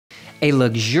A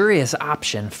luxurious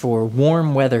option for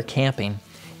warm weather camping,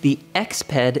 the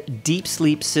Exped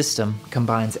DeepSleep system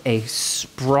combines a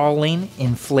sprawling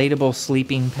inflatable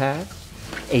sleeping pad,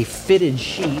 a fitted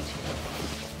sheet,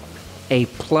 a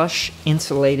plush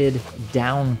insulated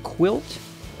down quilt,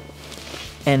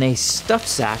 and a stuff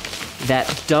sack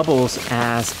that doubles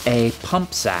as a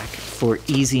pump sack for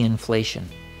easy inflation.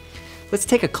 Let's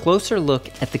take a closer look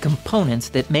at the components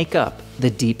that make up the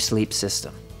DeepSleep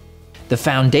system. The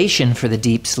foundation for the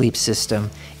DeepSleep system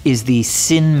is the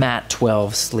SynMat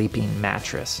 12 sleeping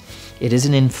mattress. It is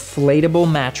an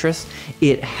inflatable mattress.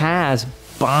 It has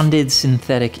bonded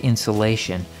synthetic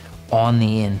insulation on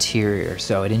the interior,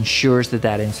 so it ensures that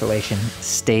that insulation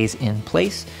stays in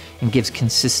place and gives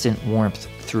consistent warmth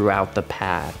throughout the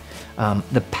pad.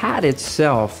 The pad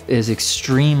itself is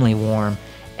extremely warm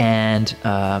and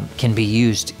can be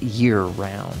used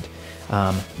year-round.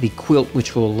 The quilt,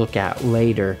 which we'll look at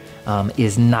later,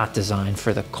 is not designed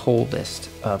for the coldest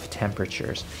of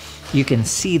temperatures. You can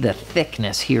see the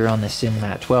thickness here on the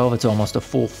SynMat 12. It's almost a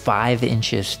full 5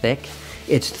 inches thick.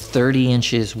 It's 30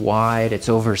 inches wide. It's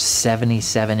over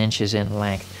 77 inches in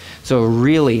length. So a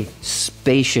really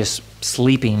spacious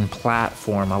sleeping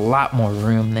platform, a lot more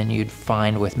room than you'd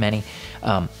find with many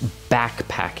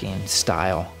backpacking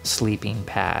style sleeping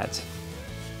pads.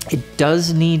 It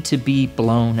does need to be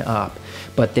blown up,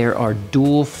 but there are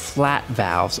dual flat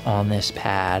valves on this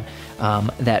pad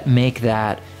that make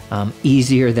that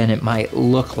easier than it might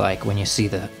look like when you see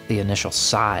the initial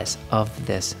size of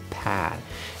this pad.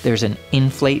 There's an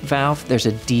inflate valve, there's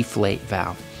a deflate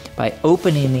valve. By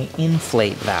opening the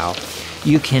inflate valve,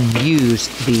 you can use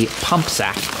the pump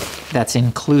sack that's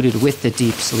included with the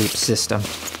DeepSleep system.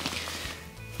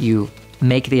 You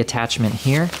make the attachment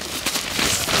here,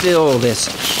 fill this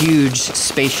huge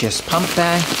spacious pump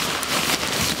bag,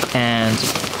 and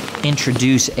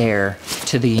introduce air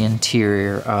to the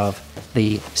interior of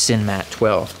the SynMat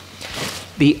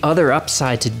 12. The other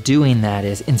upside to doing that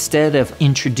is, instead of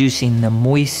introducing the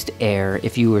moist air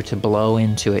if you were to blow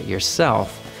into it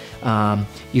yourself,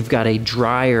 you've got a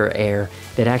drier air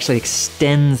that actually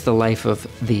extends the life of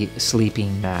the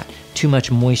sleeping mat. Too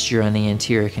much moisture on the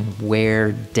interior can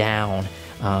wear down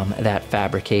that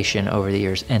fabrication over the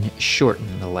years and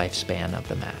shorten the lifespan of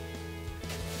the mat.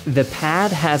 The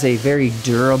pad has a very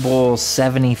durable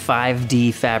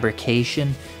 75D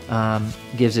fabrication,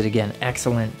 gives it, again,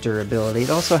 excellent durability. It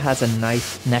also has a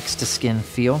nice next to skin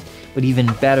feel, but even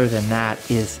better than that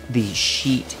is the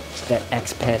sheet that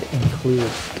Exped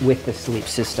includes with the sleep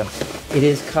system. It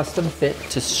is custom fit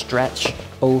to stretch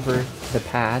over the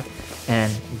pad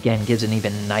and, again, gives an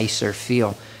even nicer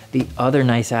feel. The other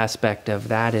nice aspect of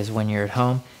that is when you're at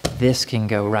home, this can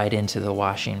go right into the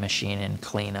washing machine and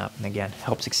clean up. And again,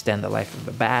 helps extend the life of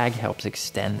the bag, helps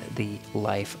extend the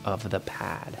life of the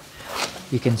pad.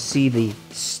 You can see the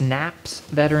snaps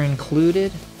that are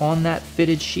included on that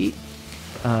fitted sheet.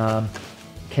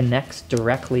 Connects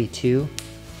directly to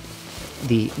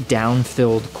the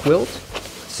down-filled quilt,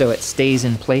 so it stays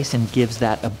in place and gives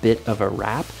that a bit of a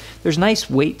wrap. There's nice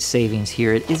weight savings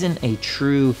here. It isn't a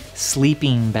true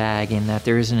sleeping bag in that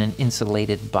there isn't an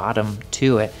insulated bottom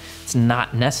to it. It's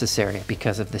not necessary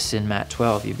because of the SynMat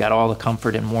 12. You've got all the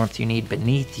comfort and warmth you need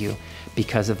beneath you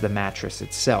because of the mattress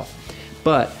itself.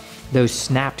 But those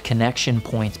snapped connection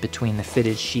points between the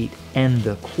fitted sheet and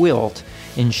the quilt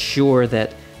ensure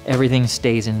that everything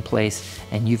stays in place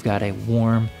and you've got a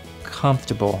warm,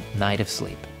 comfortable night of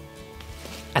sleep.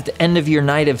 At the end of your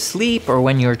night of sleep, or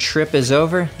when your trip is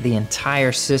over, the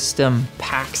entire system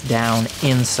packs down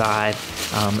inside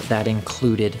that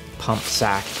included pump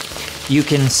sack. You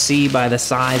can see by the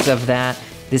size of that,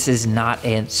 this is not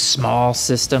a small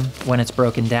system when it's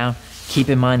broken down. Keep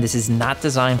in mind, this is not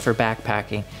designed for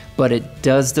backpacking, but it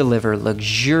does deliver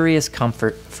luxurious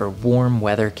comfort for warm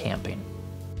weather camping.